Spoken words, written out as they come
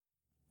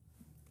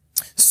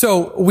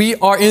So we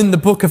are in the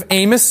book of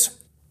Amos,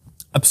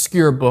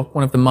 obscure book,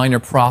 one of the minor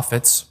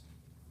prophets.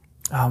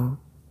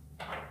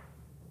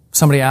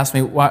 Somebody asked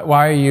me,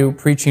 why are you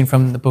preaching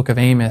from the book of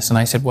Amos? And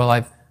I said, well,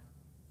 I've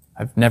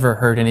never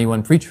heard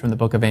anyone preach from the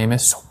book of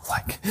Amos. So,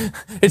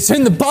 it's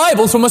in the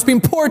Bible, so it must be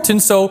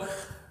important. So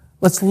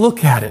let's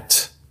look at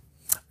it.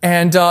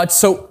 And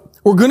so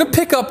we're going to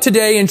pick up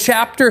today in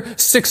chapter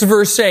 6,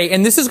 verse 8.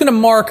 And this is going to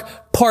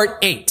mark part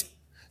 8.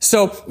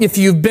 So if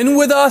you've been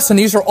with us, and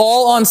these are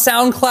all on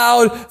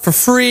SoundCloud for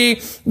free,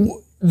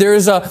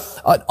 there's an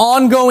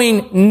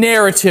ongoing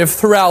narrative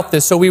throughout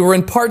this. So we were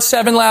in part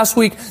 7 last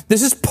week.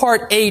 This is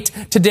part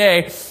 8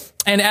 today.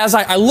 And as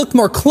I looked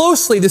more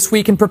closely this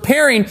week in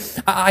preparing,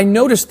 I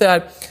noticed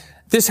that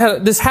this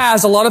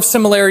has a lot of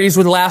similarities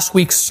with last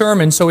week's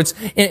sermon. So it's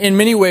in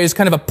many ways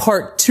kind of a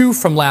part 2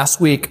 from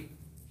last week.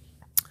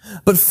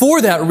 But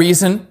for that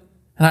reason,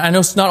 and I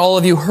know not all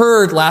of you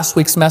heard last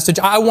week's message,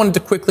 I wanted to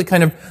quickly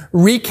kind of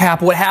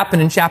recap what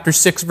happened in chapter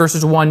 6,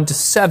 verses 1 to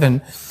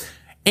 7.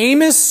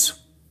 Amos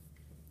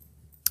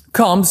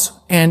comes,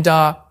 and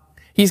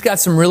he's got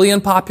some really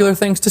unpopular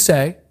things to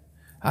say.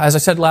 As I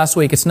said last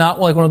week, it's not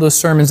like one of those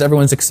sermons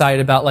everyone's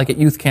excited about, like at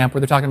youth camp, where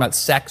they're talking about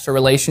sex or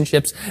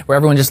relationships, where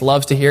everyone just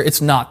loves to hear.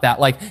 It's not that.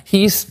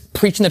 He's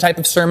preaching the type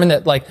of sermon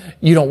that,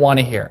 you don't want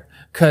to hear,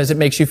 because it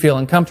makes you feel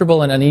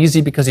uncomfortable and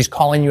uneasy, because he's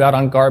calling you out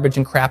on garbage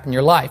and crap in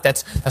your life.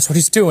 That's what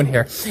he's doing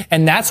here.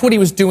 And that's what he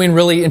was doing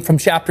really from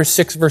chapter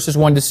 6, verses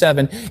 1 to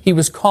 7. He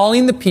was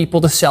calling the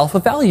people to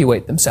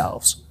self-evaluate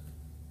themselves.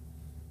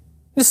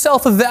 To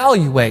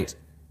self-evaluate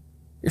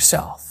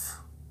yourself.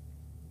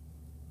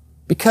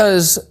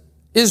 Because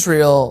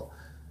Israel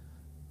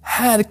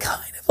had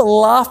kind of a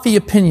lofty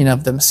opinion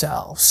of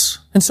themselves.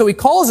 And so he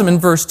calls them in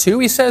verse 2.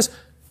 He says,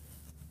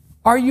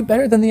 are you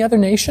better than the other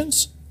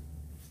nations?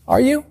 Are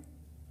you?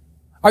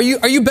 Are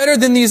you better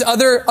than these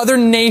other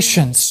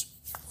nations?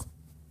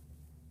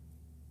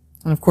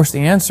 And of course the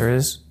answer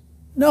is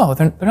no,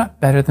 they're not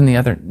better than the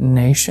other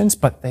nations,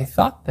 but they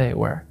thought they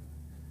were.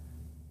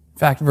 In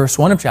fact, verse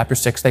 1 of chapter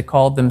 6, they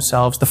called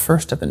themselves the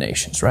first of the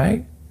nations,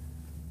 right?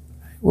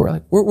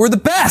 We're the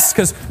best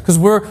because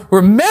we're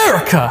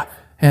America,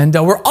 and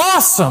we're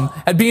awesome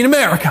at being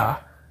America.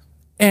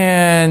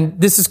 And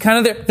this is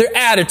kind of their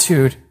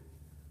attitude.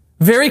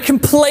 Very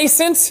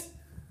complacent,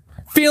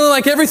 feeling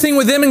like everything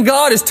with them and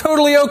God is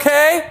totally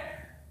okay.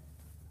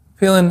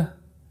 Feeling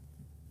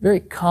very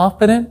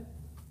confident,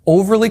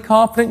 overly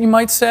confident, you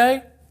might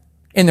say,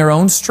 in their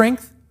own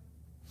strength.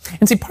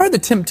 And see, part of the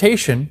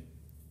temptation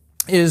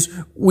is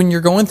when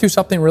you're going through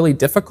something really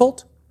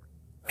difficult,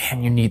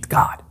 man, you need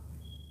God.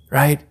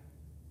 Right?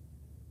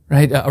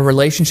 A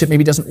relationship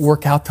maybe doesn't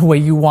work out the way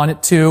you want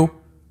it to.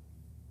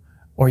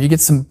 Or you get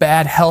some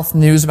bad health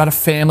news about a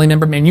family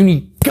member. Man, you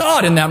need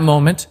God in that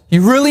moment.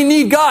 You really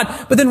need God.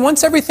 But then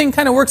once everything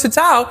kind of works it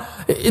out,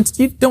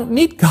 you don't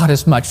need God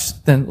as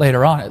much then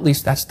later on. At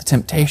least that's the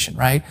temptation,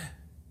 right?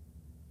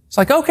 It's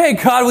like, okay,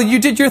 God, well, you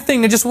did your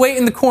thing to just wait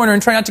in the corner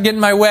and try not to get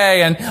in my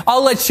way, and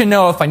I'll let you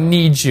know if I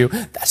need you.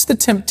 That's the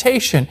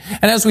temptation.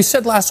 And as we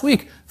said last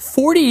week,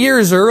 40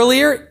 years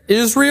earlier,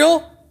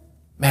 Israel,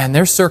 man,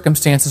 their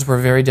circumstances were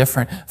very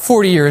different.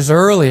 40 years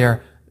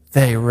earlier,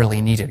 they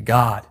really needed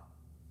God.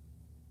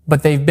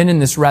 But they've been in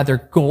this rather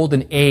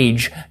golden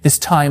age, this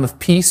time of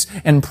peace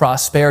and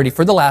prosperity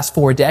for the last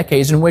 4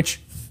 decades in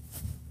which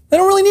they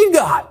don't really need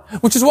God.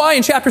 Which is why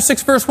in chapter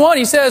 6, verse 1,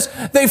 he says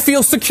they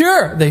feel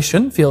secure. They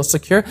shouldn't feel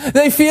secure.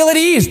 They feel at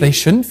ease. They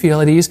shouldn't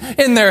feel at ease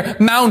in their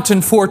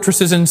mountain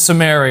fortresses in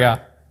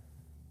Samaria.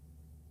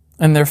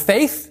 And their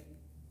faith?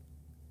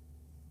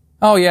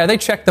 Oh yeah, they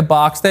checked the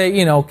box. They,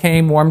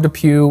 came, warmed a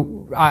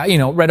pew,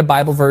 read a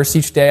Bible verse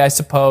each day, I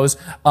suppose.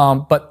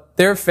 But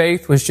their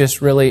faith was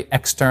just really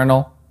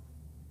external.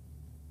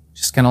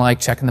 Just kind of like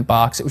checking the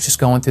box. It was just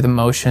going through the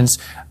motions.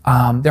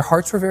 Their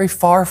hearts were very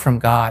far from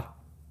God.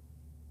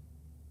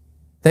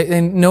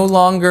 They no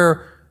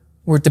longer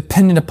were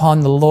dependent upon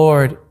the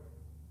Lord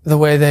the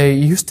way they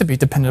used to be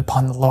dependent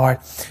upon the Lord.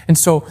 And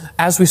so,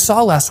 as we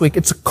saw last week,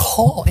 it's a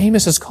call.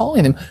 Amos is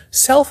calling them,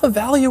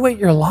 self-evaluate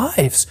your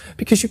lives,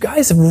 because you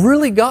guys have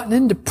really gotten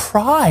into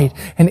pride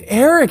and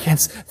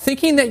arrogance,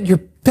 thinking that you're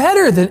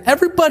better than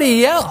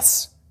everybody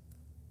else.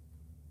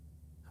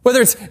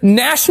 Whether it's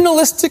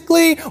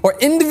nationalistically or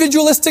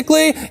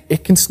individualistically,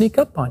 it can sneak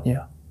up on you.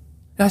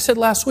 And I said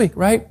last week,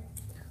 right?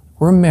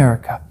 We're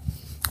America,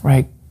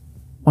 right?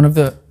 One of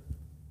the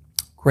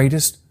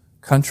greatest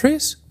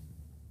countries.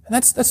 And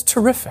that's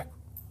terrific.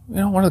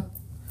 One of the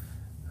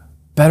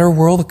better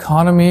world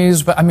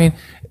economies. But I mean,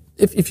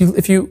 as long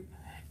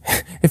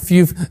as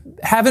you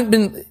haven't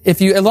been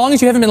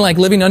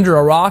living under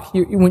a rock,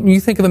 when you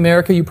think of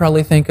America, you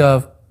probably think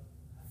of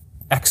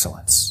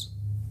excellence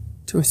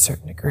to a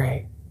certain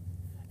degree.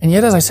 And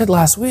yet, as I said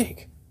last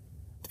week,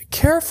 to be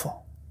careful.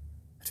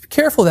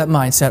 Careful of that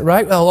mindset,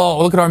 right?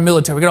 Oh, look at our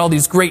military. We got all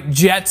these great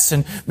jets,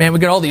 and man, we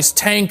got all these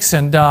tanks.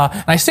 And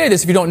I say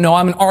this, if you don't know,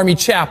 I'm an Army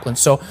chaplain.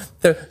 So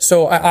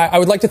I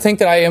would like to think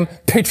that I am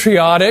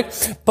patriotic,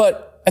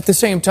 but at the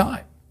same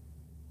time,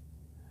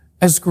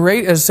 as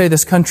great as, say,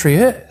 this country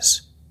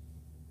is,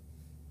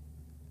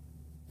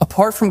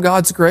 apart from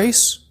God's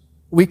grace,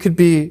 we could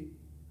be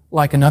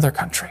like another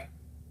country.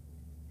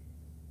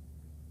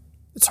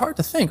 It's hard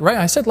to think, right?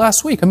 I said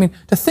last week,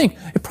 to think,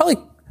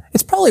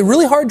 it's probably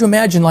really hard to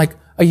imagine like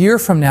a year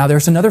from now,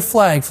 there's another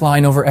flag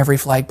flying over every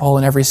flagpole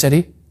in every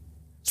city.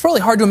 It's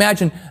probably hard to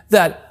imagine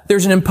that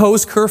there's an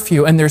imposed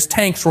curfew and there's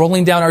tanks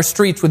rolling down our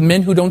streets with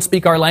men who don't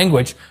speak our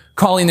language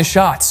calling the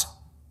shots.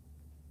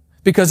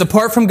 Because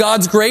apart from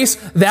God's grace,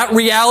 that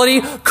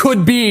reality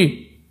could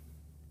be.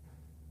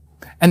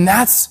 And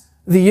that's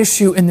the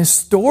issue in this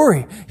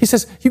story. He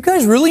says, you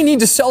guys really need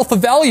to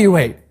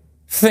self-evaluate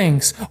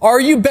things. Are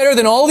you better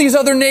than all these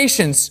other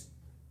nations?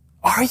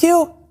 Are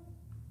you?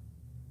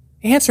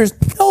 The answer is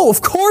no,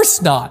 of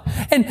course not.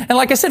 And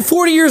like I said,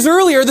 40 years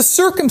earlier, the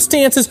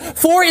circumstances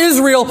for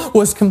Israel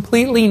was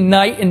completely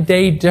night and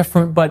day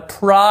different, but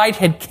pride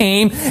had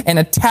came and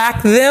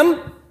attacked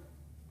them,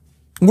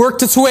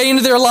 worked its way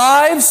into their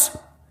lives.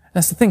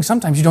 That's the thing.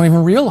 Sometimes you don't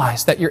even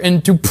realize that you're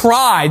into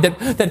pride,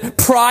 that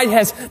pride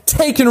has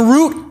taken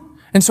root.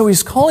 And so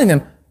he's calling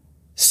them,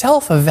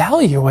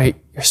 self-evaluate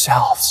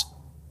yourselves.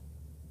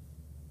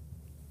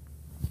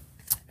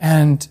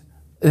 And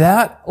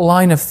that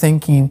line of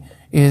thinking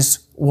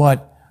is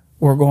what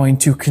we're going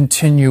to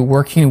continue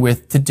working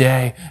with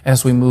today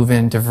as we move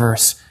into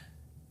verse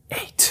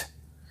 8.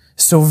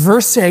 So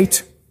verse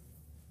 8,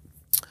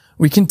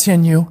 we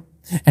continue,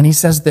 and he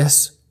says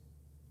this,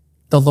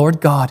 the Lord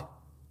God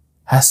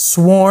has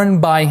sworn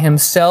by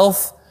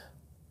himself,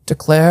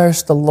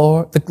 declares the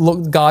Lord,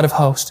 the God of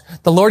hosts.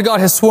 The Lord God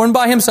has sworn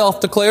by himself,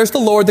 declares the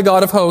Lord, the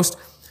God of hosts.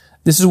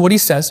 This is what he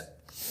says.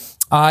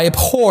 I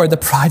abhor the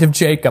pride of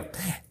Jacob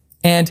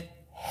and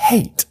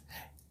hate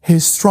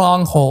his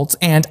strongholds,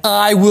 and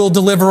I will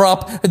deliver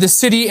up the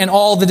city and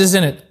all that is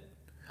in it.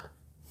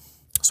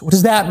 So what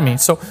does that mean?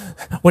 So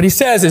what he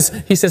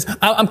says,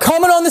 I'm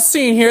coming on the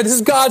scene here. This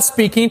is God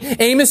speaking.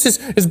 Amos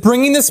is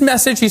bringing this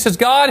message. He says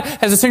God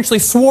has essentially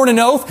sworn an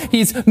oath.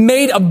 He's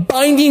made a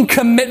binding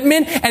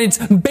commitment, and it's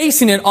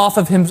basing it off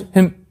of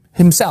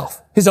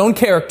himself, his own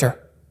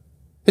character,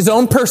 his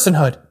own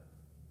personhood.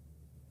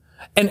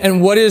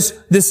 And what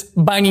is this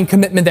binding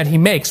commitment that he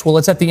makes? Well,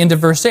 it's at the end of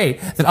verse 8,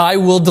 that I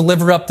will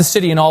deliver up the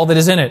city and all that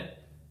is in it.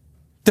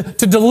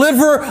 To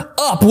deliver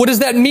up, what does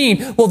that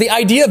mean? Well, the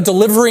idea of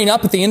delivering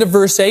up at the end of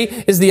verse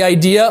 8 is the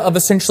idea of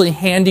essentially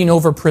handing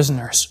over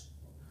prisoners.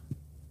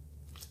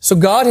 So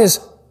God is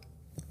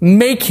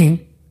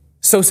making,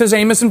 so says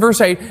Amos in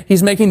verse 8,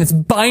 he's making this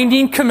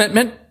binding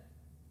commitment.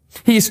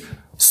 He's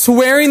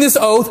swearing this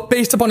oath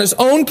based upon his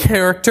own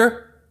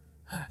character.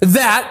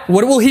 That,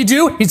 what will he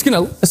do? He's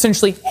going to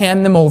essentially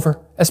hand them over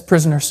as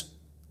prisoners.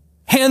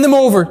 Hand them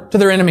over to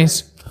their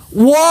enemies.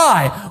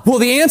 Why? Well,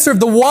 the answer of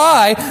the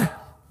why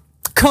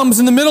comes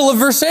in the middle of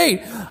verse 8.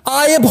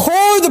 I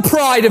abhor the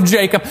pride of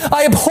Jacob.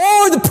 I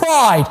abhor the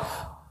pride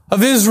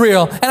of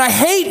Israel, and I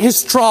hate his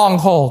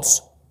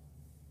strongholds.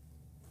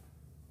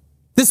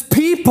 This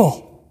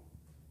people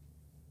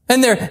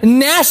and their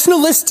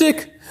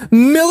nationalistic,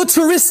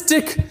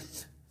 militaristic,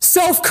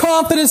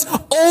 self-confidence,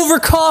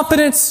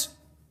 overconfidence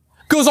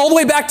goes all the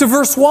way back to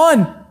verse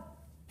 1.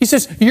 He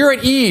says, you're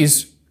at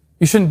ease.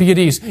 You shouldn't be at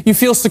ease. You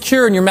feel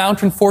secure in your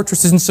mountain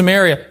fortresses in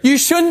Samaria. You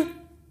shouldn't.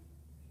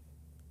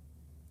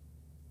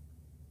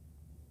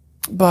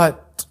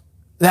 But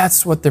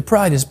that's what their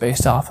pride is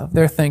based off of.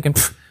 They're thinking,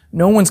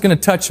 no one's going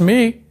to touch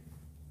me.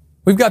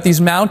 We've got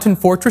these mountain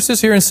fortresses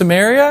here in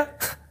Samaria.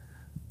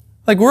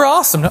 Like, we're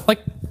awesome.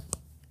 Like,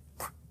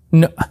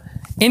 no,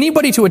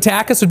 anybody to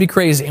attack us would be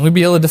crazy, and we'd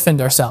be able to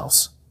defend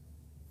ourselves.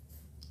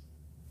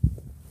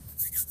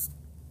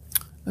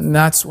 And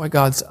that's why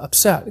God's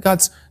upset.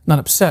 God's not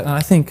upset. And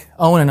I think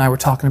Owen and I were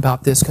talking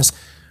about this because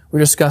we're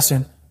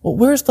discussing, well,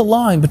 where's the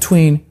line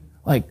between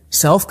like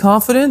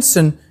self-confidence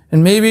and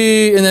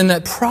then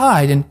that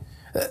pride? And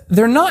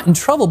they're not in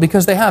trouble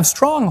because they have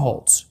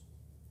strongholds.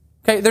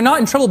 Okay? They're not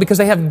in trouble because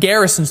they have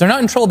garrisons. They're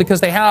not in trouble because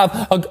they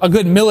have a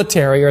good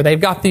military or they've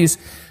got these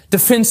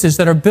defenses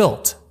that are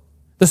built.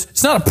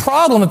 It's not a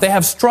problem that they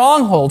have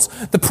strongholds.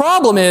 The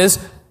problem is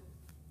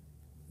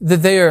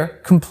that they are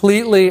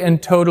completely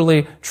and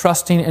totally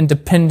trusting and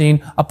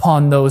depending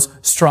upon those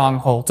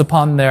strongholds,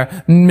 upon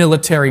their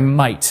military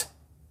might.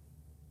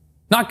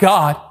 Not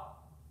God.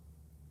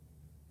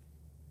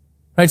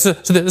 Right? So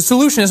the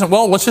solution isn't,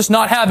 well, let's just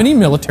not have any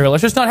military.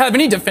 Let's just not have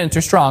any defense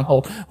or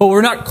stronghold. Well,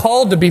 we're not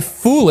called to be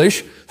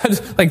foolish.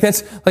 That's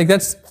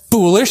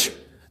foolish.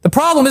 The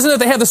problem isn't that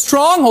they have the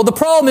stronghold. The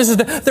problem is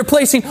that they're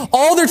placing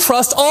all their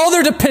trust, all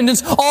their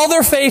dependence, all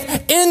their faith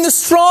in the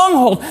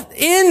stronghold,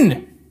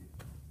 in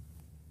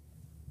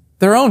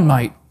their own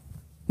might,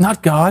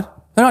 not God.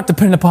 They're not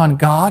dependent upon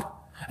God.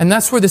 And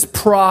that's where this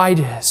pride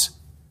is.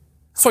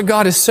 That's what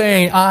God is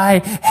saying. I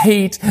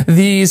hate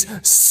these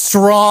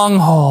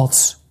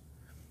strongholds.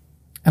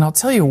 And I'll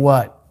tell you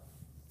what,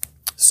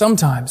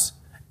 sometimes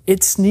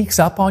it sneaks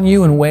up on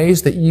you in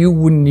ways that you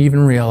wouldn't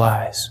even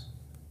realize.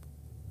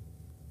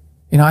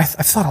 You know, I've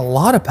thought a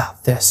lot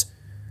about this,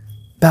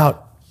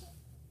 about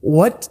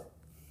what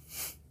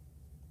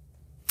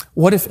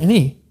if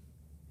any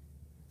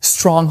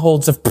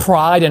strongholds of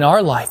pride in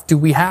our life do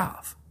we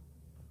have?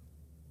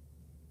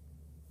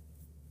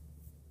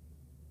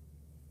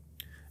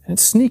 And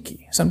it's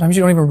sneaky. Sometimes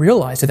you don't even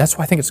realize it. That's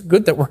why I think it's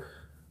good that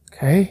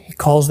he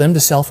calls them to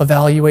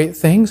self-evaluate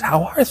things.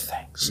 How are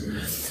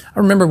things? I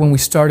remember when we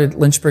started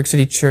Lynchburg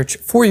City Church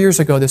 4 years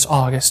ago this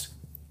August,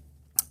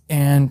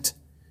 and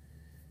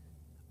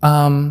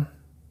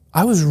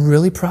I was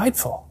really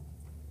prideful.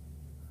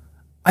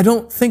 I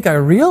don't think I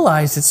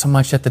realized it so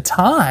much at the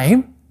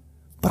time,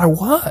 but I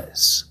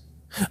was.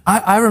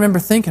 I remember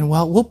thinking,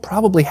 well, we'll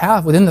probably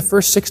have within the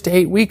first 6 to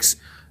 8 weeks,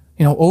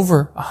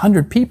 over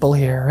 100 people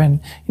here. And,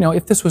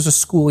 if this was a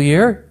school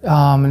year,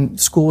 and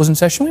school was in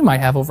session, we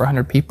might have over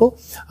 100 people,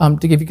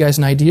 to give you guys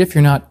an idea if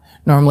you're not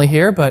normally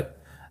here. But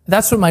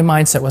that's what my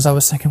mindset was. I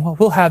was thinking, well,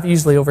 we'll have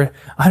easily over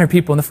 100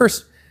 people in the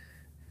first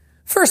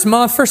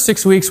month, first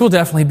 6 weeks, we'll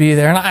definitely be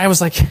there. And I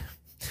was like,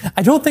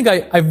 I don't think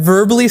I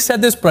verbally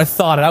said this, but I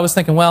thought it. I was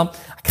thinking, well,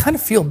 I kind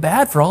of feel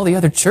bad for all the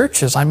other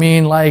churches. I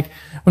mean,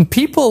 when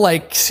people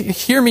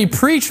hear me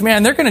preach,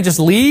 man, they're going to just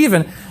leave,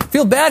 and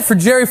feel bad for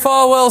Jerry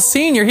Falwell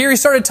Sr. Here he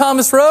started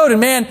Thomas Road, and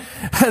man,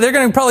 they're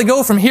going to probably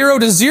go from hero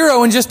to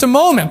zero in just a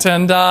moment.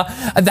 And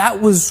that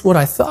was what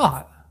I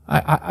thought.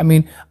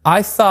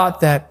 I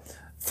thought that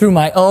through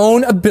my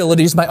own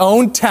abilities, my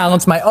own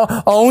talents, my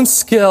own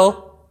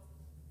skill,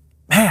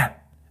 man,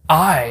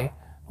 I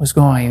was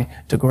going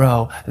to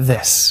grow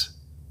this.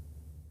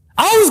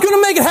 I was going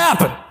to make it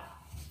happen.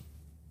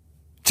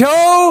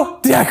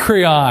 Joe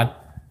Decreon.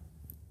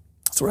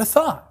 That's what I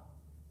thought.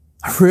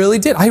 I really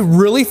did. I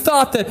really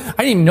thought that, I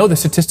didn't even know the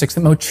statistics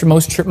that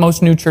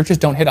most new churches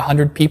don't hit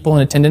 100 people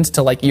in attendance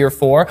till year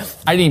 4.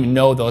 I didn't even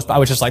know those, but I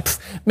was just like,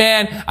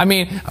 man,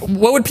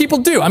 what would people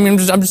do? I'm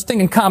just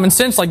thinking common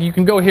sense, you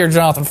can go hear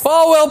Jonathan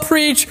Falwell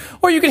preach,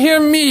 or you can hear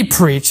me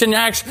preach, and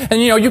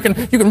you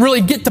can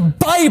really get the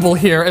Bible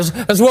here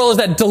as well as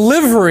that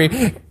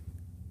delivery.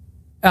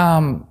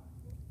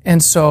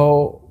 And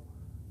so,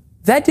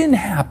 that didn't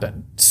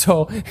happen.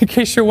 So, in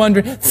case you're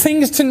wondering,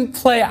 things didn't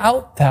play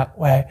out that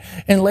way.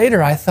 And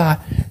later I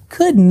thought,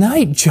 good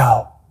night,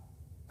 Joe.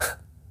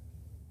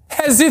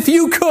 As if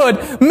you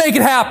could make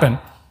it happen.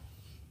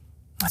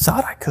 I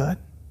thought I could.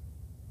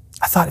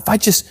 I thought if I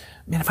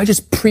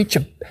just preach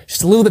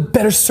just a little bit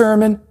better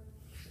sermon,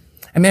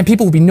 and man,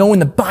 people will be knowing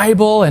the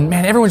Bible, and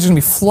man, everyone's going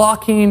to be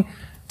flocking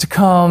to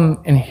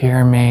come and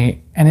hear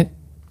me. And it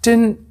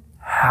didn't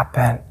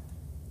happen.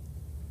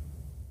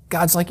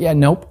 God's like, yeah,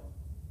 nope.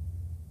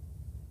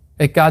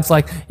 God's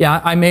like, yeah,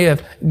 I may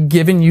have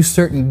given you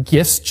certain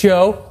gifts,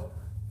 Joe,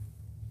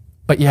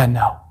 but yeah,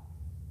 no.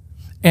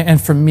 And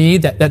for me,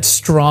 that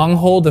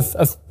stronghold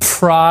of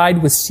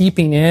pride was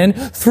seeping in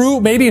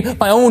through maybe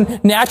my own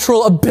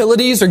natural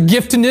abilities or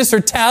giftedness or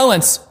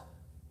talents.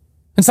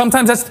 And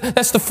sometimes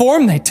that's the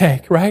form they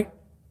take, right?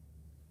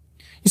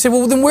 You say,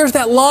 well, then where's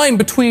that line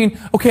between,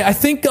 okay, I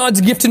think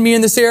God's gifted me in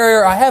this area,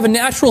 or I have a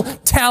natural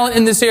talent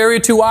in this area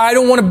too. I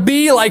don't want to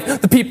be like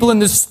the people in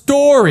this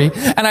story.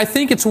 And I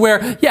think it's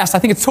where, yes, I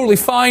think it's totally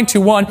fine to,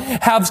 one,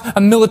 have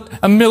a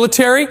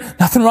military.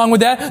 Nothing wrong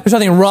with that. There's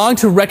nothing wrong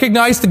to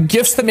recognize the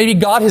gifts that maybe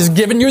God has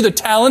given you, the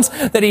talents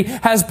that He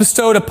has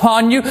bestowed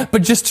upon you.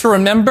 But just to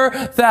remember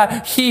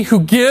that He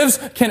who gives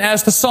can,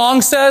 as the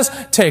song says,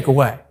 take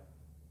away.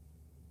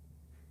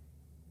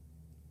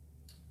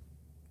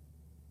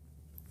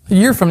 A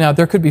year from now,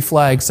 there could be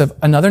flags of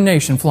another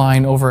nation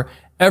flying over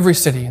every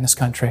city in this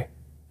country.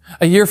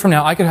 A year from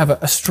now, I could have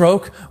a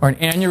stroke or an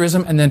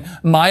aneurysm, and then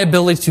my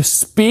ability to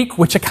speak,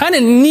 which I kind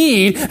of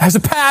need as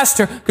a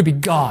pastor, could be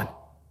gone.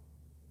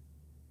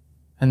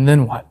 And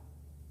then what?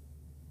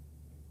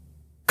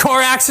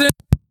 Car accident?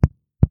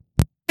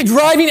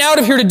 Driving out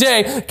of here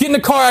today, get in a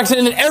car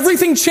accident, and then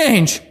everything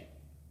change.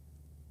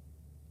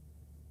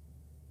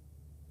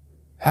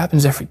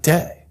 Happens every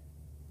day.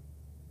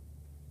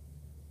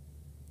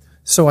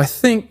 So I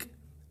think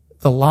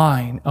the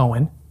line,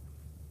 Owen,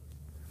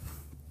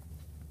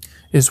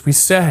 is we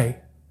say,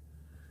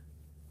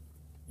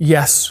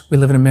 yes, we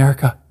live in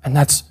America, and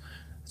that's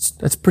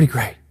pretty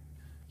great.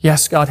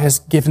 Yes, God has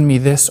given me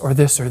this or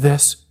this or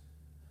this.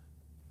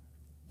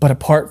 But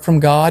apart from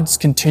God's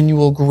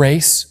continual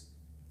grace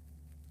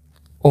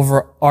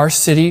over our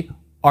city,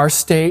 our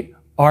state,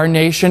 our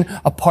nation,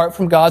 apart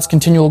from God's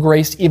continual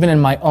grace even in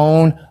my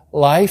own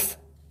life,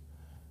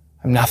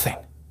 I'm nothing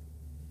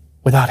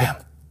without Him.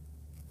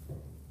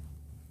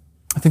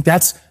 I think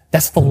that's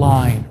the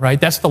line, right?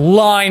 That's the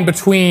line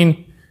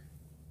between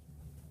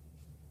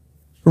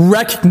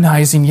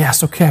recognizing,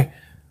 yes, okay,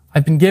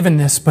 I've been given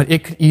this, but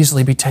it could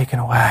easily be taken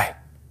away.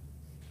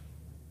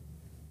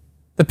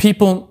 The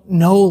people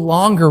no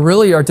longer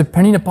really are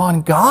depending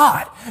upon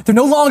God. They're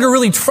no longer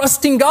really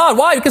trusting God.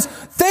 Why? Because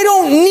they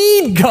don't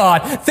need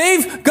God.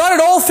 They've got it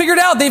all figured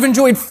out. They've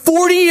enjoyed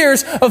 40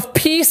 years of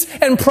peace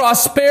and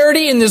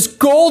prosperity in this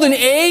golden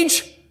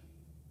age.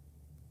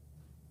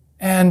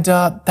 And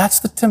that's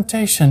the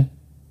temptation.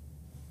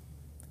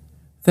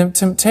 The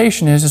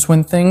temptation is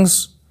when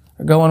things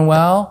are going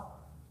well,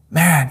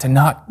 man, to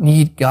not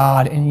need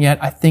God. And yet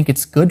I think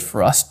it's good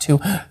for us to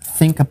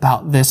think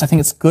about this. I think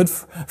it's good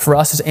for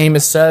us, as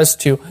Amos says,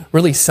 to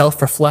really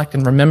self-reflect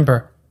and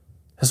remember,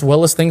 as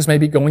well as things may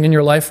be going in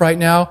your life right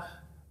now,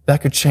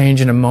 that could change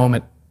in a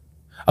moment.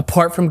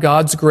 Apart from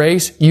God's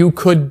grace, you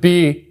could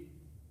be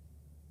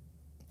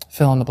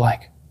fill in the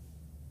blank.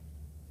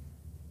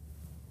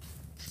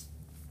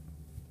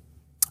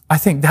 I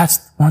think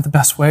that's one of the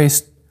best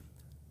ways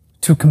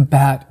to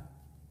combat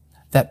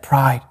that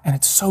pride. And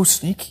it's so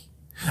sneaky.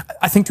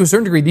 I think to a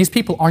certain degree, these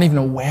people aren't even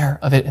aware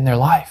of it in their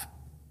life.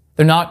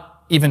 They're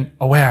not even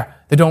aware.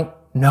 They don't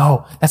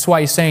know. That's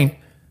why he's saying,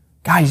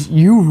 guys,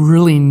 you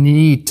really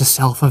need to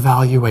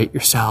self-evaluate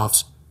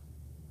yourselves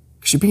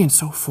because you're being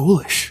so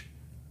foolish.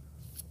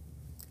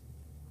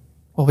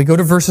 Well, we go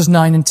to verses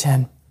 9 and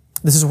 10.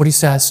 This is what he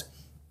says.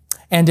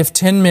 And if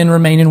 10 men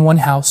remain in one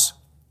house,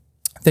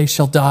 they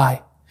shall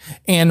die.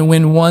 And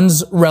when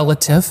one's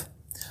relative,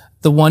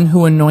 the one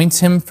who anoints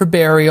him for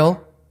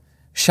burial,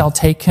 shall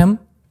take him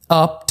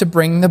up to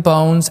bring the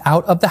bones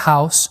out of the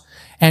house,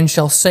 and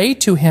shall say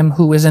to him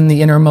who is in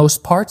the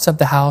innermost parts of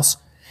the house,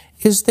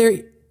 Is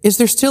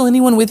there still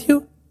anyone with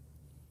you?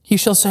 He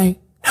shall say,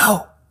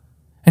 No.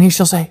 And he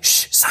shall say,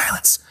 Shh,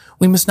 silence.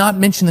 We must not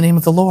mention the name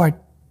of the Lord.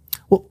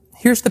 Well,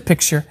 here's the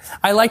picture.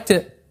 I like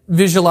to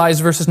visualize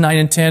verses 9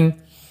 and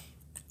 10,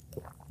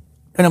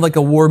 kind of like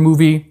a war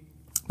movie.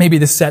 Maybe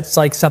the set's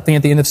like something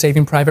at the end of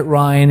Saving Private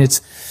Ryan.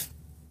 It's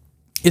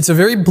a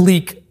very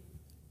bleak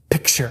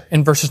picture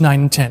in verses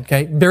 9 and 10,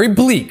 okay? Very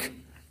bleak.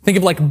 Think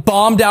of like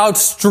bombed out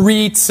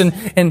streets and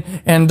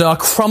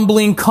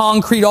crumbling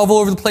concrete all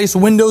over the place,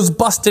 windows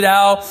busted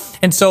out.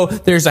 And so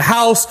there's a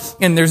house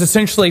and there's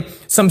essentially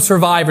some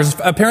survivors.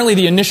 Apparently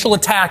the initial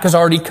attack has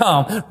already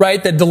come,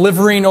 right? The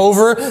delivering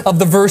over of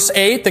the verse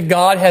 8 that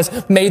God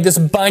has made this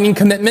binding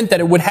commitment that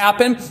it would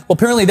happen. Well,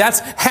 apparently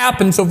that's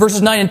happened. So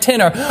verses 9 and 10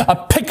 are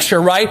a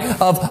picture, right,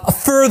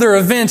 of further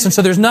events. And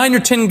so there's 9 or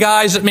 10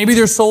 guys, maybe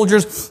they're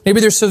soldiers, maybe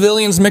they're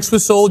civilians mixed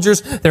with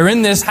soldiers. They're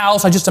in this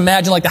house. I just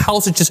imagine like the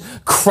house is just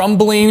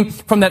crumbling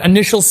from that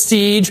initial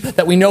siege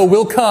that we know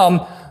will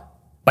come.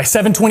 By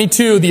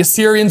 722, the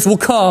Assyrians will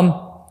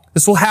come.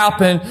 This will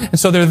happen. And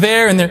so they're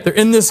there and they're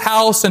in this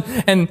house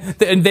and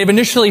they've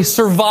initially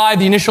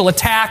survived the initial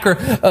attack or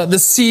the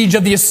siege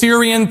of the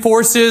Assyrian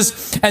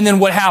forces. And then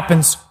what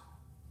happens?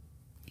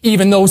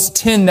 Even those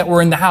 10 that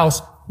were in the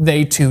house,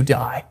 they too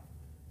die.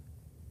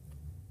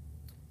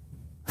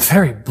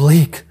 Very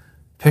bleak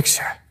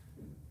picture.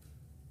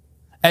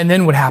 And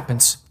then what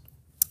happens?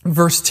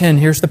 Verse 10,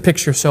 here's the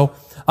picture. So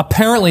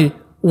apparently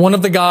one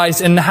of the guys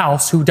in the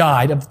house who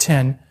died of the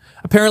 10,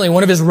 apparently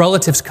one of his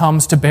relatives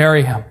comes to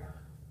bury him.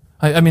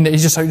 I mean, he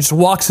just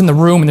walks in the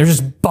room and there's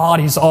just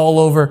bodies all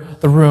over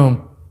the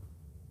room.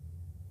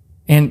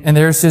 And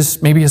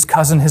there's maybe his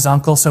cousin, his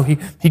uncle. So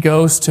he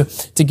goes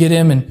to get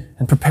him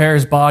and prepare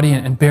his body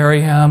and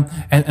bury him.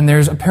 And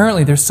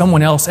there's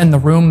someone else in the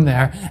room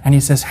there. And he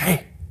says,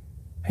 Hey,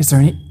 is there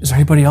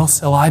anybody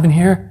else alive in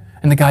here?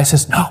 And the guy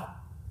says, No,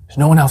 there's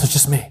no one else. It's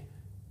just me.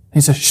 And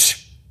he says,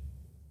 Shh,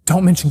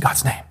 don't mention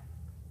God's name.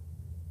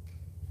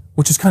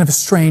 Which is kind of a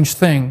strange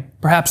thing.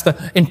 Perhaps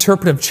the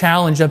interpretive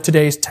challenge of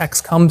today's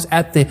text comes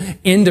at the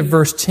end of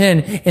verse 10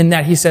 in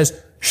that he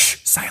says, Shh,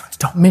 silence,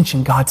 don't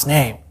mention God's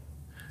name.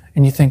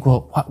 And you think,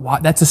 well,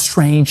 what? That's a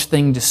strange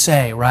thing to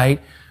say,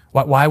 right?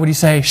 Why would he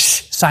say,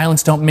 Shh,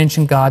 silence, don't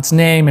mention God's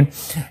name? And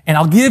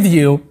I'm going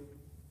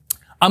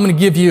to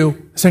give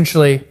you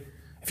essentially,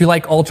 if you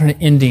like alternate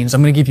endings,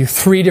 I'm going to give you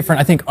 3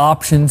 different, I think,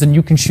 options, and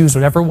you can choose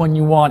whatever one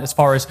you want as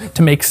far as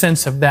to make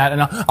sense of that.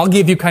 And I'll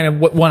give you kind of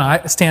what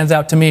one stands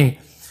out to me.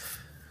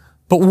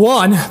 But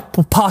one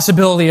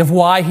possibility of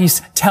why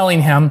he's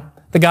telling him,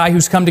 the guy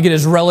who's come to get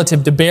his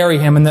relative to bury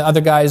him, and the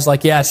other guy's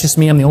like, yeah, it's just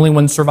me, I'm the only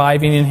one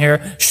surviving in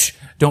here. Shh,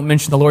 don't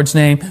mention the Lord's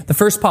name. The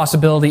first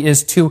possibility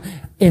is to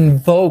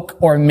invoke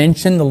or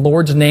mention the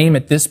Lord's name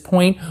at this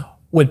point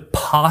would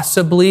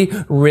possibly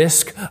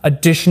risk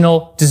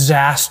additional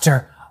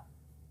disaster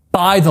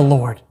by the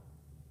Lord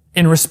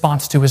in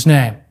response to his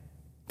name.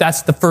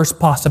 That's the first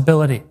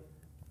possibility.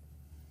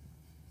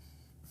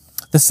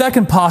 The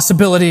second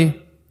possibility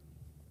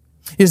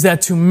is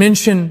that to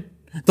mention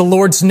the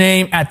Lord's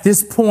name at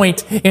this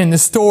point in the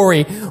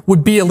story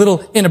would be a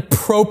little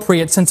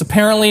inappropriate since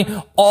apparently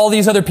all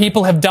these other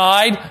people have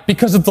died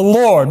because of the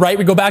Lord, right?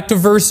 We go back to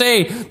verse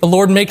 8. The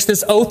Lord makes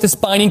this oath, this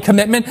binding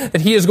commitment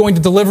that he is going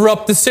to deliver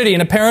up the city.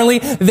 And apparently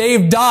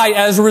they've died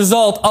as a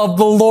result of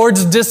the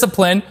Lord's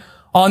discipline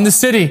on the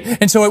city.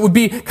 And so it would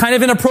be kind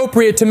of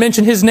inappropriate to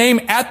mention his name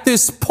at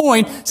this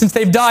point since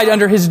they've died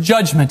under his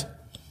judgment.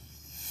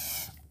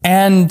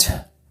 And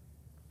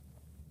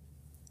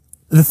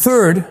the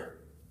third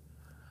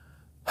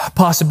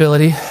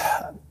possibility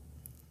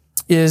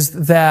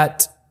is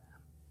that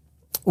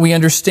we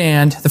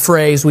understand the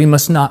phrase, we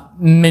must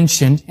not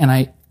mention, and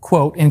I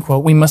quote, end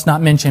quote, we must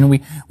not mention. We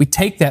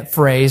take that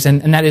phrase,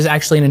 and that is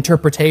actually an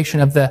interpretation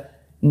of the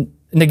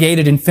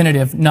negated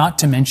infinitive, not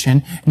to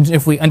mention. And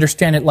if we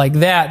understand it like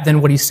that,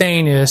 then what he's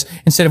saying is,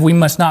 instead of we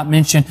must not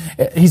mention,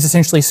 he's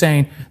essentially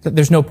saying that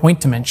there's no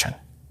point to mention.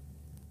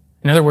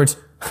 In other words,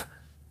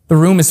 the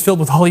room is filled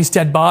with all these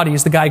dead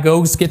bodies. The guy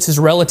goes, gets his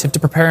relative to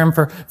prepare him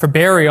for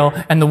burial,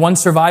 and the one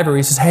survivor,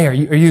 he says, hey, are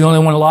you the only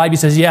one alive? He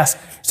says, yes.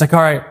 He's like,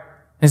 all right. And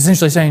he's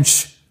essentially saying,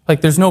 shh, like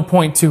there's no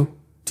point to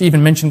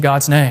even mention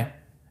God's name.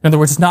 In other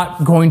words, it's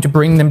not going to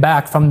bring them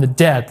back from the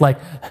dead. Like,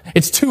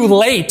 it's too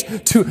late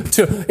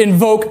to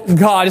invoke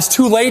God. It's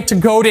too late to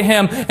go to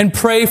Him and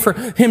pray for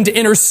Him to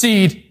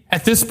intercede.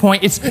 At this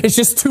point, it's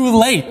just too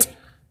late.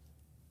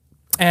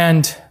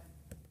 And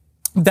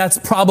that's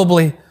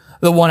probably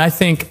the one I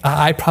think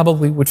I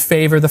probably would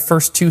favor. The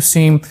first two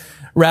seem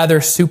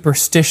rather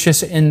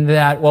superstitious in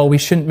that, well, we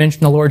shouldn't mention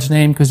the Lord's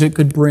name because it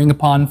could bring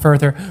upon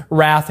further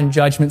wrath and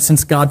judgment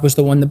since God was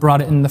the one that brought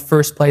it in the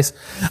first place.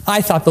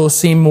 I thought those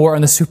seemed more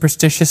on the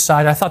superstitious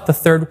side. I thought the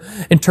third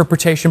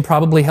interpretation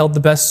probably held the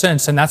best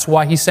sense, and that's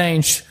why he's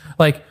saying,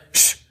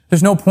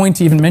 there's no point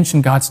to even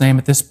mention God's name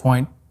at this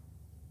point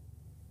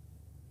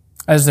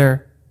as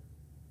they're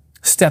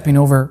stepping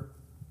over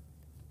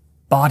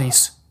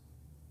bodies.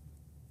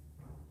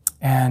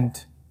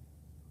 And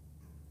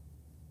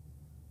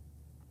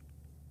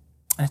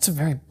it's a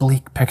very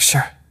bleak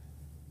picture.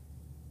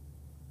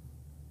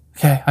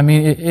 Okay, I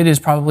mean, it is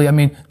probably,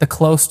 the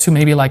close to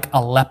maybe like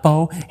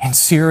Aleppo in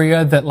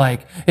Syria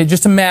that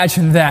just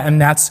imagine that,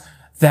 and that's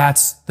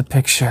the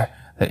picture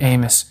that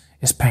Amos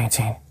is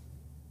painting.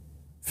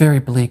 Very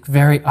bleak,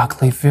 very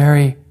ugly,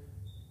 very,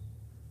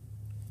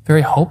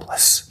 very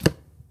hopeless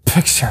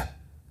picture.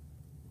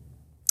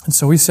 And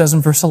so he says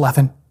in verse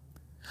 11,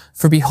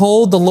 "For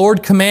behold, the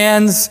Lord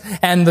commands,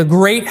 and the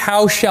great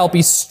house shall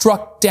be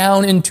struck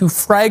down into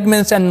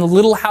fragments, and the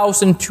little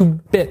house into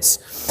bits."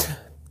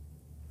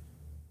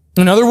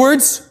 In other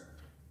words,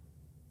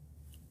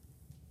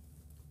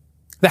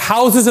 the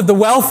houses of the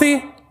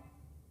wealthy,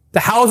 the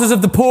houses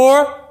of the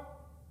poor,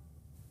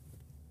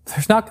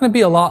 there's not going to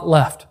be a lot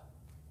left,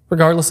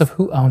 regardless of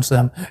who owns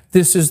them.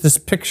 This is this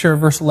picture,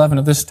 verse 11,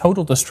 of this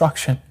total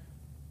destruction.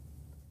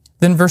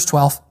 Then verse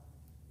 12.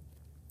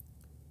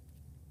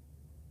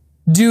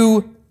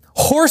 "Do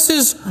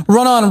horses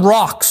run on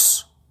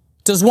rocks?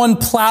 Does one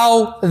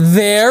plow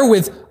there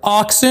with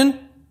oxen?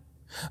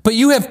 But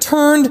you have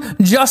turned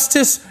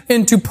justice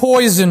into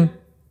poison,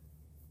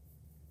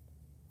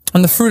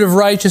 and the fruit of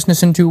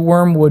righteousness into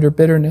wormwood or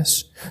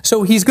bitterness."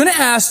 So he's going to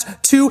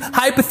ask two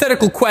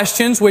hypothetical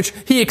questions, which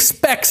he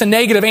expects a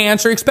negative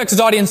answer. He expects his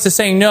audience to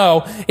say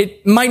no.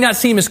 It might not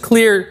seem as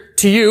clear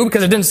to you,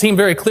 because it didn't seem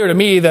very clear to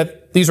me that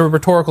these were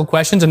rhetorical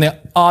questions, and the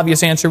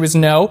obvious answer was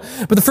no.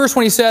 But the first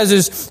one he says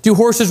is, do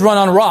horses run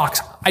on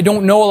rocks? I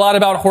don't know a lot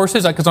about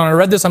horses, because when I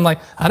read this, I'm like,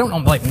 I don't know,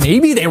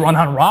 maybe they run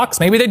on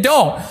rocks, maybe they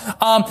don't.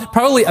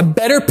 Probably a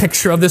better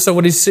picture of this, of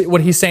what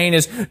he's saying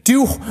is,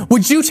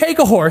 would you take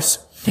a horse,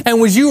 and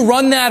would you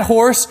run that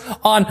horse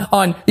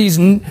on these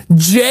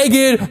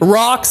jagged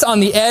rocks on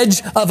the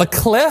edge of a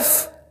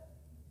cliff?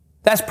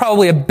 That's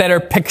probably a better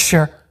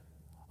picture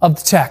of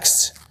the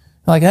text.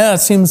 It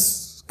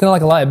seems kind of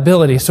like a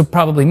liability, so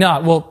probably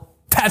not. Well,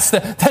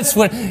 that's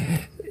what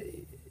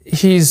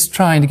he's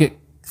trying to get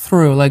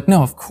through.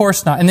 No, of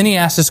course not. And then he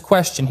asks this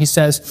question. He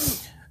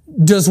says,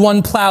 does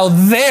one plow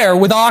there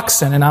with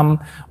oxen? And I'm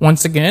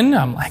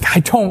like, I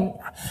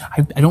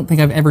don't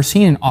think I've ever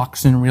seen an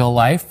ox in real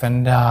life,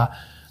 and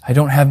I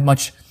don't have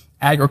much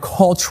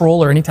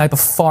agricultural or any type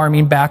of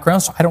farming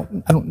background, so I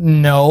don't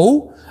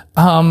know.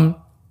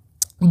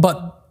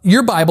 But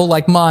your Bible,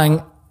 like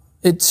mine,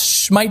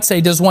 it might say,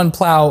 does one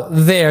plow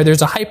there?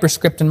 There's a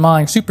hyperscript in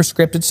mine.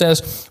 Superscript, it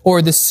says, or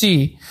the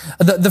sea.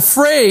 The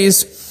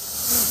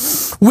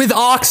phrase with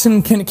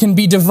oxen can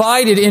be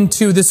divided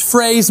into this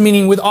phrase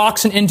meaning with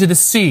oxen into the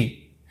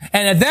sea.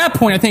 And at that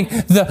point, I think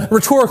the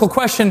rhetorical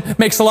question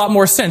makes a lot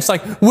more sense.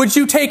 Would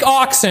you take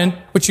oxen,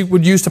 which you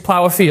would use to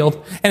plow a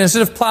field, and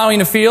instead of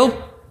plowing a field,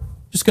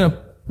 just going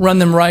to run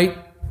them right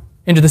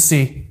into the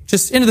sea?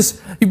 Just into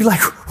this. You'd be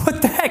like,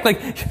 what the heck?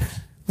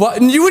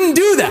 Well, you wouldn't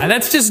do that.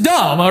 That's just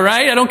dumb, all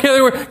right? I don't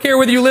care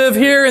whether you live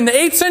here in the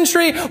 8th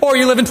century or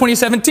you live in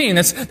 2017.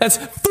 That's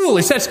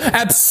foolish. That's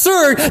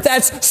absurd.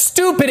 That's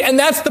stupid. And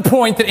that's the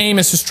point that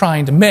Amos is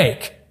trying to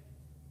make.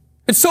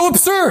 It's so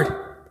absurd.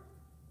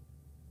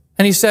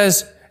 And he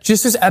says,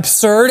 just as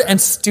absurd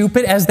and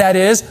stupid as that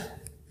is,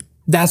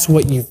 that's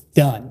what you've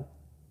done.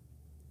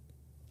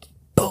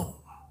 Boom.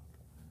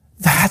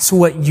 That's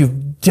what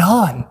you've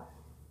done.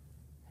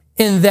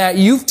 In that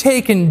you've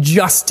taken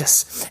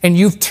justice and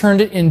you've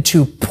turned it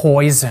into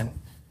poison.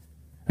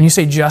 When you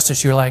say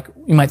justice, you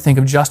might think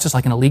of justice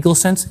like in a legal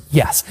sense.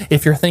 Yes.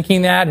 If you're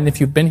thinking that, and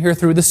if you've been here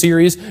through the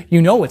series,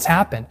 you know what's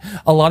happened.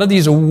 A lot of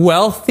these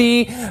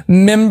wealthy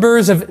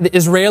members of the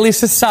Israeli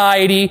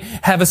society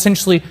have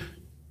essentially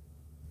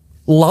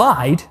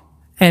lied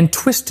and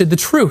twisted the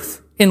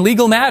truth in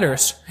legal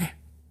matters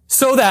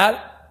so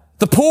that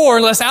the poor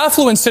and less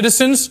affluent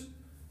citizens,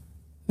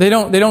 they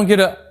don't get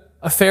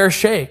a fair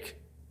shake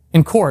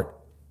in court.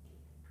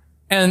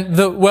 And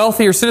the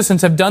wealthier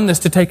citizens have done this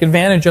to take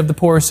advantage of the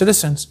poorer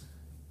citizens.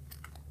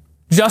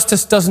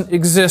 Justice doesn't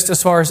exist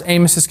as far as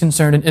Amos is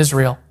concerned in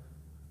Israel.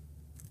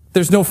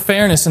 There's no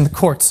fairness in the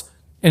courts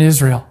in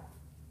Israel.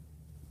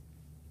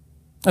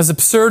 As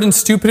absurd and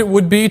stupid it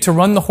would be to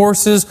run the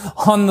horses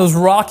on those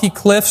rocky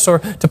cliffs or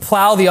to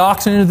plow the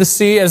oxen into the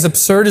sea, as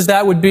absurd as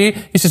that would be,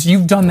 he says,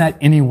 you've done that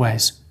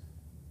anyways.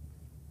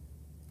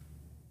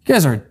 You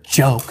guys are a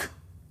joke.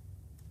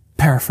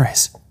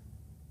 Paraphrase.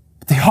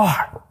 But they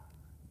are.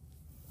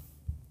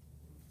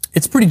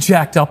 It's pretty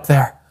jacked up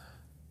there.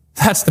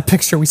 That's the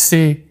picture we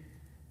see.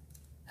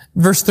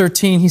 Verse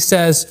 13, he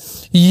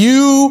says,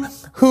 you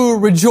who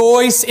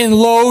rejoice in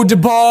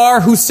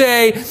Lo-debar, who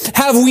say,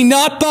 have we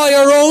not by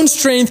our own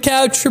strength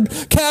captured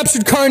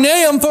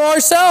Carnaim for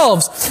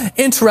ourselves?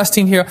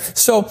 Interesting here.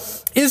 So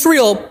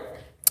Israel,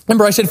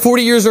 remember I said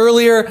 40 years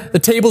earlier, the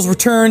tables were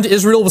turned.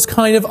 Israel was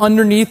kind of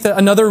underneath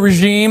another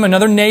regime,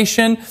 another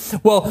nation.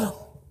 Well,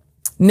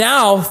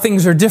 now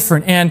things are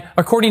different. And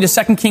according to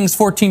 2 Kings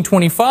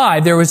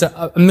 14:25, there was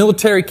a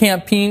military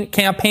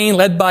campaign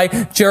led by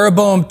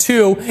Jeroboam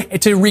II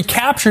to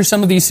recapture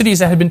some of these cities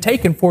that had been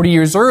taken 40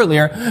 years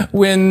earlier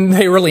when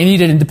they really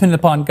needed and depended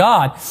upon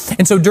God.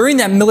 And so during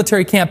that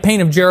military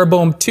campaign of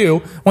Jeroboam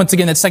II, once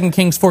again, that's 2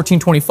 Kings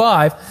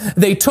 14:25,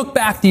 they took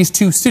back these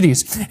two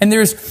cities. And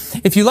there's,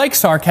 if you like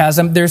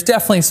sarcasm, there's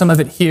definitely some of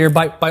it here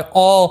by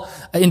all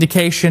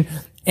indication.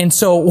 And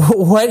so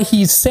what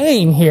he's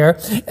saying here,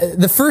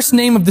 the first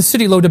name of the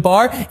city,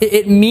 Lo-debar,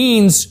 it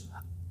means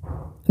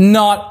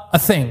not a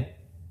thing.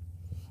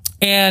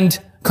 And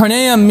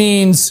Carnaim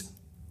means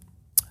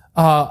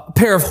a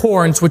pair of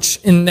horns, which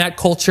in that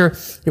culture,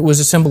 it was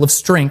a symbol of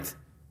strength.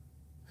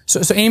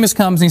 So Amos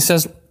comes and he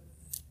says,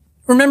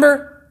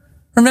 remember,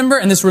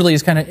 and this really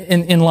is kind of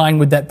in line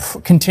with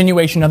that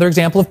continuation, another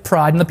example of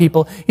pride in the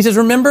people. He says,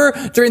 remember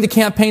during the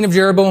campaign of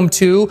Jeroboam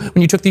II,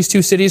 when you took these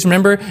two cities,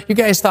 remember, you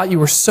guys thought you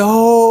were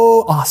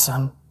so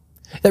awesome.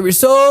 That were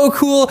so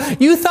cool.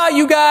 You thought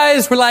you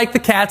guys were like the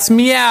cat's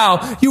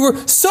meow. You were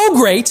so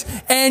great,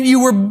 and you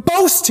were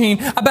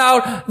boasting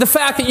about the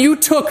fact that you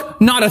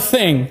took not a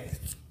thing.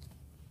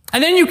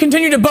 And then you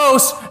continued to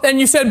boast, and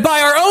you said,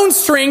 by our own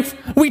strength,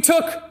 we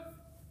took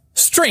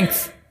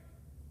strength.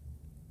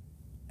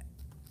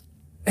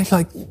 And you're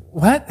like,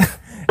 what?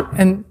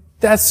 And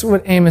that's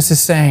what Amos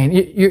is saying.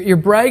 You're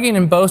bragging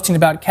and boasting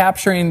about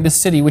capturing the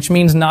city, which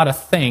means not a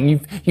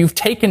thing. You've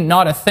taken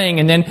not a thing,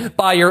 and then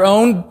by your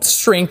own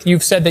strength,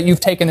 you've said that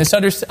you've taken this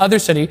other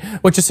city,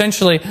 which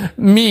essentially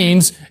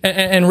means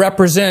and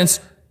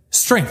represents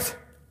strength.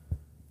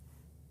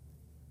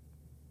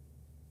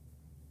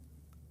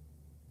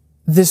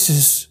 This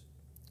is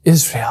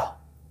Israel.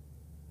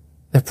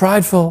 They're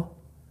prideful.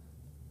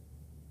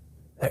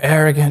 They're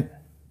arrogant.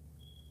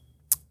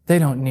 They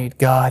don't need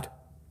God.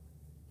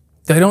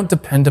 They don't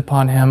depend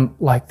upon Him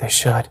like they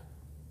should.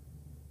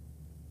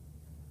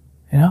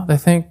 You know, they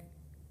think,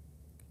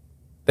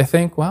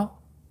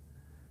 well,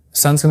 the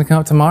sun's going to come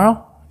up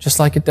tomorrow, just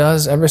like it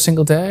does every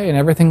single day, and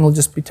everything will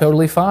just be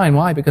totally fine.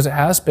 Why? Because it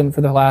has been for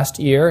the last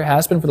year, it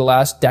has been for the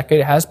last decade,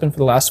 it has been for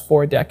the last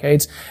 4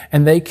 decades,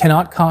 and they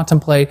cannot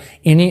contemplate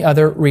any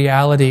other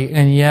reality.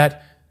 And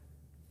yet,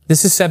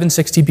 this is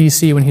 760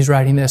 BC when he's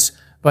writing this.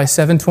 By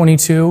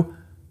 722,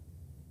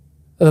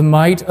 the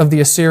might of the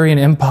Assyrian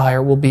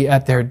Empire will be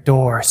at their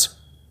doors.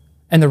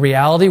 And the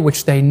reality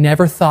which they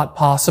never thought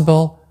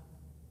possible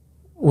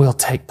will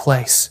take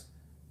place.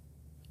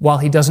 While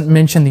he doesn't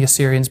mention the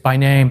Assyrians by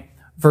name,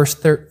 verse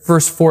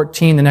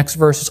 14, the next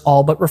verse is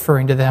all but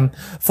referring to them.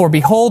 For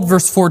behold,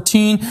 verse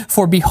 14,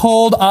 for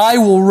behold, I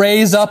will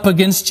raise up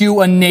against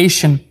you a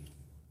nation.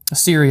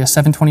 Assyria,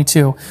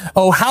 722.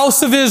 O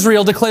house of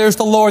Israel, declares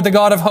the Lord, the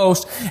God of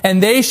hosts,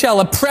 and they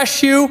shall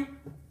oppress you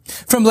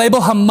from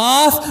Lebo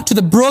Hamath to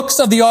the brooks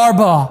of the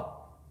Arba.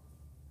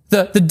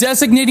 The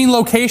designating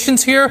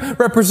locations here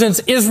represents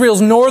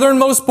Israel's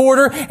northernmost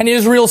border and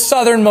Israel's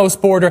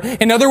southernmost border.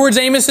 In other words,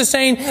 Amos is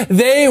saying,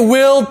 they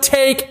will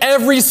take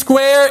every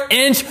square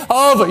inch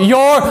of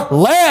your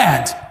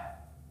land.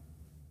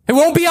 It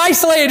won't be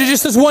isolated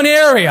just as one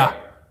area.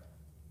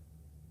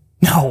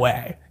 No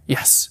way.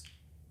 Yes.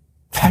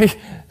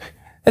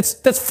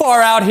 That's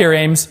far out here,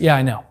 Amos. Yeah,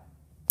 I know.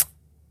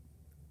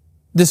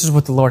 This is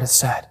what the Lord has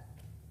said.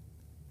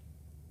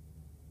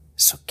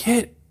 So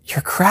get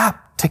your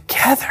crap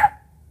together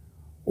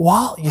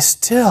while you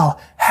still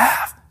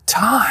have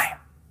time.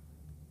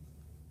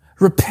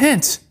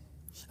 Repent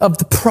of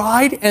the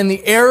pride and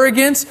the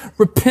arrogance.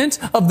 Repent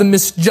of the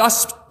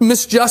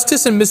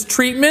misjustice and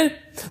mistreatment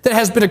that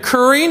has been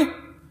occurring.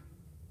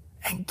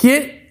 And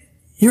get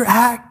your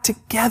act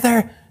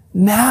together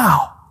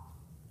now.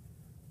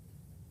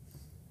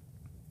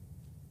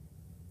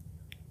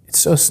 It's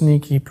so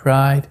sneaky,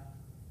 pride.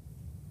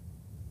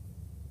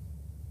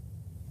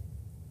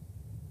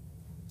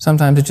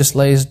 Sometimes it just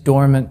lays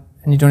dormant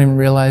and you don't even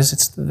realize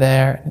it's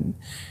there.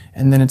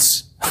 And then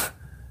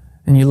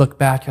and you look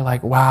back, you're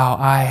like, wow,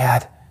 I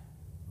had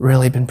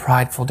really been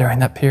prideful during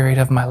that period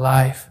of my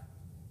life.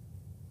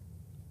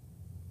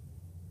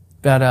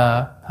 But,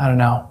 I don't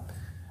know,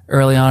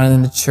 early on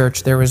in the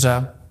church, there was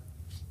a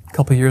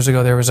couple years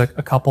ago, there was a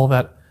couple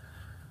that,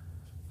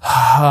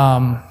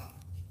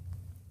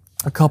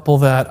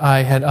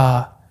 I had,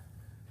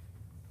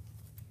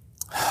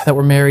 that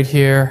were married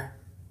here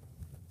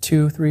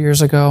 2-3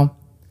 years ago.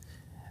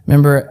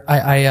 Remember,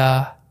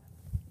 I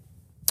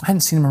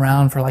hadn't seen him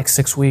around for like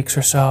 6 weeks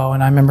or so,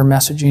 and I remember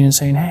messaging and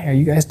saying, hey, are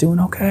you guys doing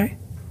okay?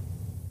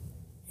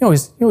 You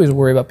always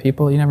worry about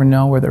people. You never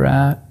know where they're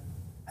at. I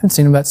hadn't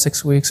seen him about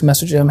 6 weeks.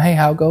 Messaged him, hey,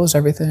 how goes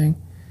everything?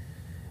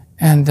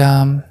 And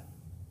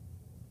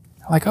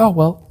like, oh,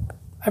 well,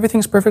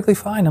 everything's perfectly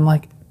fine. I'm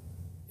like,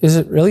 is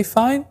it really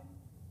fine?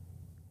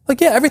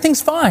 Like, yeah,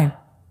 everything's fine.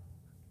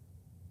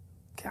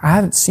 I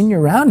haven't seen you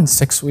around in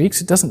 6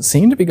 weeks. It doesn't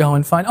seem to be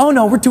going fine. Oh,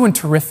 no, we're doing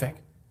terrific.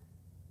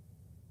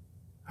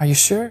 Are you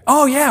sure?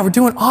 Oh, yeah, we're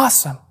doing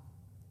awesome.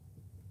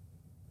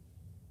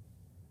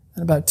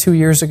 And about 2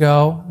 years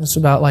ago, this was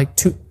about like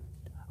two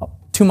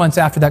months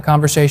after that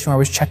conversation where I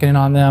was checking in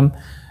on them,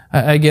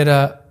 I get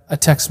a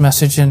text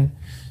message and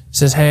it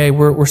says, hey,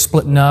 we're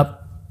splitting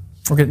up.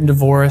 We're getting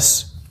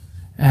divorced.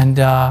 And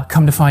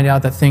come to find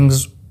out that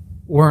things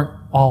weren't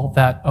all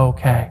that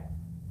okay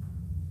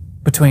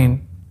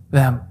between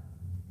them.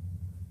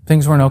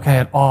 Things weren't okay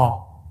at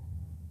all.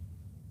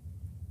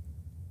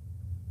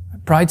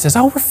 Pride says,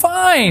 oh, we're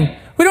fine.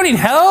 We don't need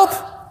help.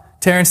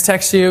 Terrence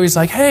texts you. He's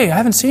like, hey, I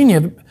haven't seen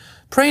you.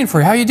 Praying for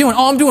you. How are you doing?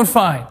 Oh, I'm doing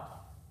fine.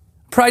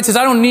 Pride says,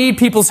 I don't need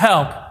people's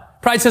help.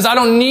 Pride says, I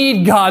don't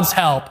need God's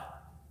help.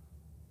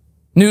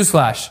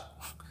 Newsflash.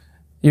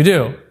 You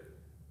do.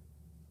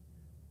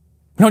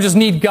 We don't just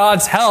need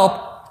God's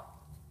help.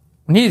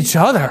 We need each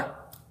other.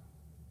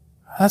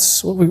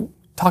 That's what we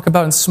talk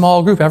about in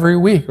small group every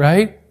week,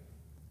 right?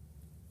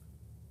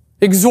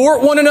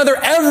 Exhort one another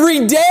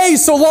every day,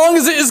 so long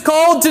as it is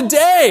called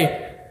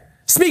today.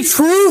 Speak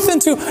truth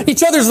into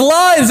each other's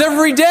lives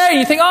every day.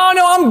 You think, oh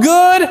no, I'm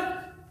good.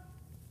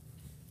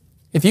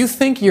 If you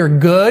think you're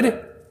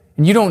good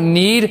and you don't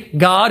need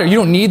God or you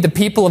don't need the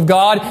people of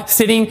God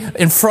sitting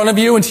in front of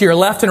you and to your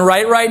left and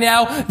right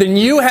now, then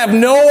you have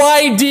no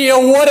idea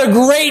what a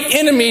great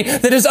enemy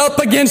that is up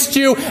against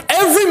you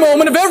every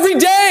moment of every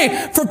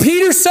day. For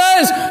Peter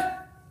says,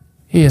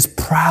 he is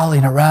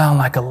prowling around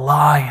like a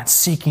lion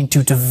seeking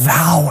to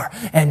devour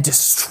and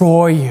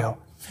destroy you.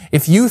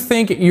 If you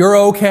think you're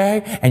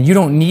okay and you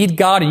don't need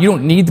God and you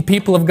don't need the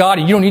people of God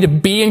and you don't need to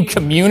be in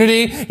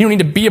community, you don't need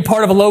to be a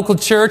part of a local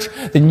church,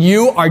 then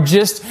you are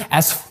just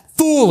as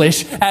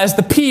foolish as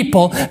the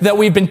people that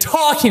we've been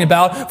talking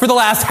about for the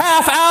last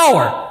half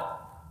hour.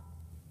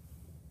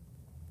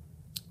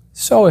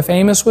 So if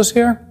Amos was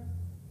here,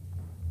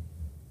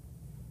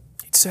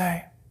 he'd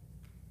say,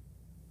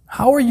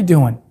 how are you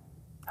doing?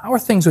 How are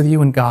things with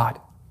you and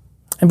God?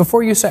 And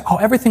before you say, oh,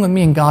 everything with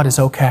me and God is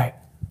okay,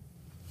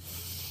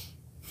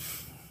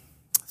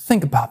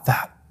 think about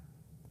that.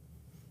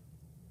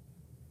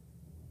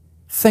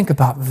 Think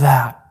about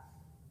that.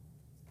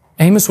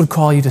 Amos would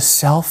call you to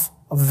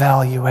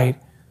self-evaluate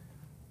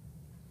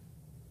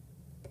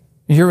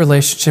your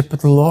relationship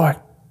with the Lord.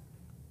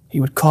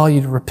 He would call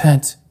you to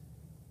repent.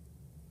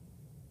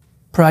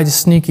 Pride is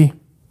sneaky.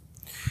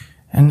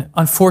 And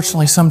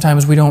unfortunately,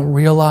 sometimes we don't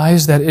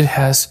realize that it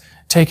has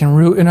taken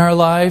root in our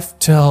life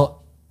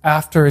till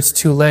after it's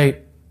too late.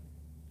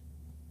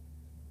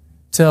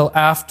 Till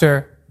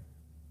after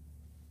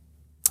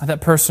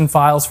that person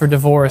files for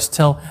divorce,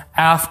 till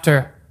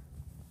after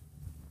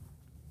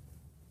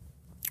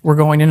we're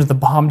going into the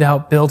bombed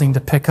out building to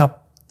pick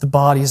up the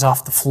bodies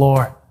off the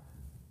floor.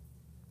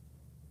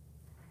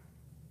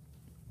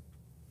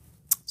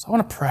 So I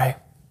want to pray.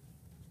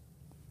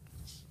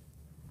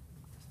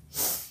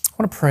 I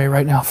want to pray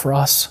right now for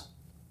us.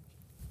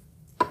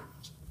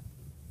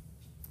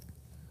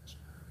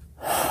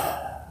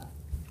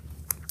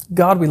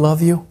 God, we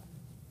love you.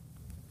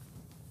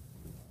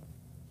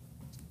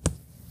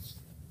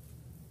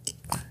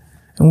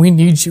 And we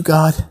need you,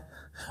 God.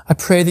 I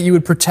pray that you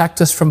would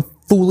protect us from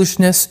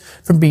foolishness,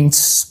 from being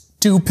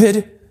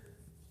stupid,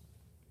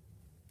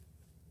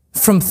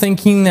 from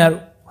thinking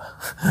that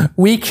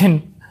we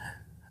can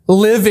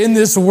live in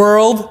this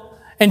world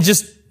and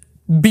just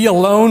be a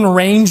lone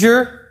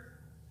ranger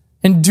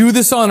and do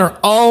this on our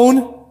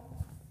own,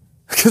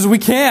 because we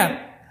can't.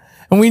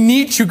 And we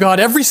need you, God,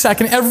 every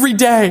second, every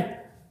day.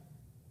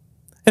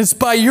 And it's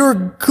by your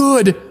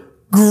good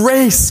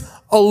grace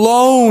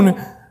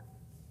alone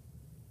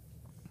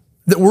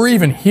that we're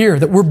even here,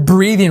 that we're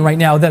breathing right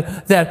now,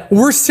 that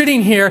we're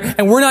sitting here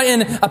and we're not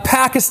in a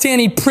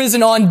Pakistani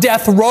prison on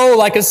death row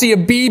like Asia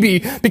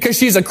Bibi because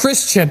she's a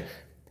Christian.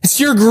 It's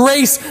your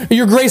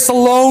grace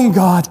alone,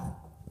 God.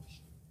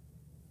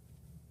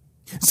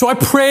 So I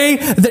pray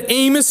that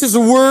Amos's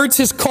words,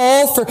 his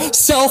call for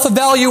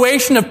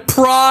self-evaluation of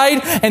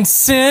pride and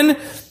sin,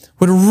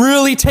 would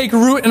really take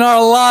root in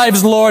our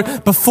lives,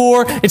 Lord,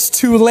 before it's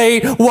too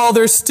late, while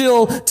there's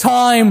still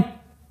time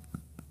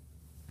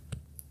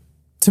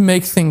to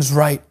make things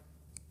right.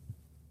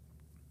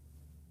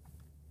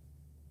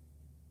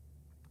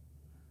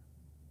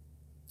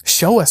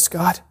 Show us,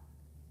 God.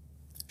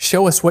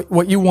 Show us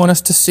what you want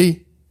us to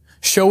see.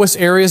 Show us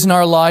areas in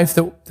our life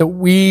that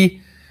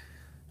we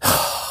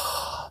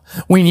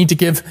need to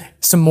give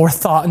some more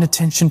thought and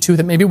attention to,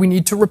 that maybe we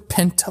need to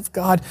repent of,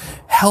 God.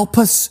 Help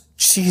us,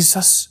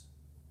 Jesus.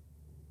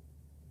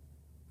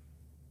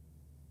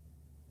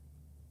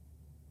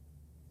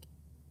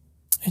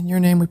 In your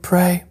name we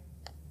pray.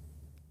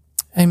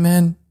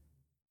 Amen.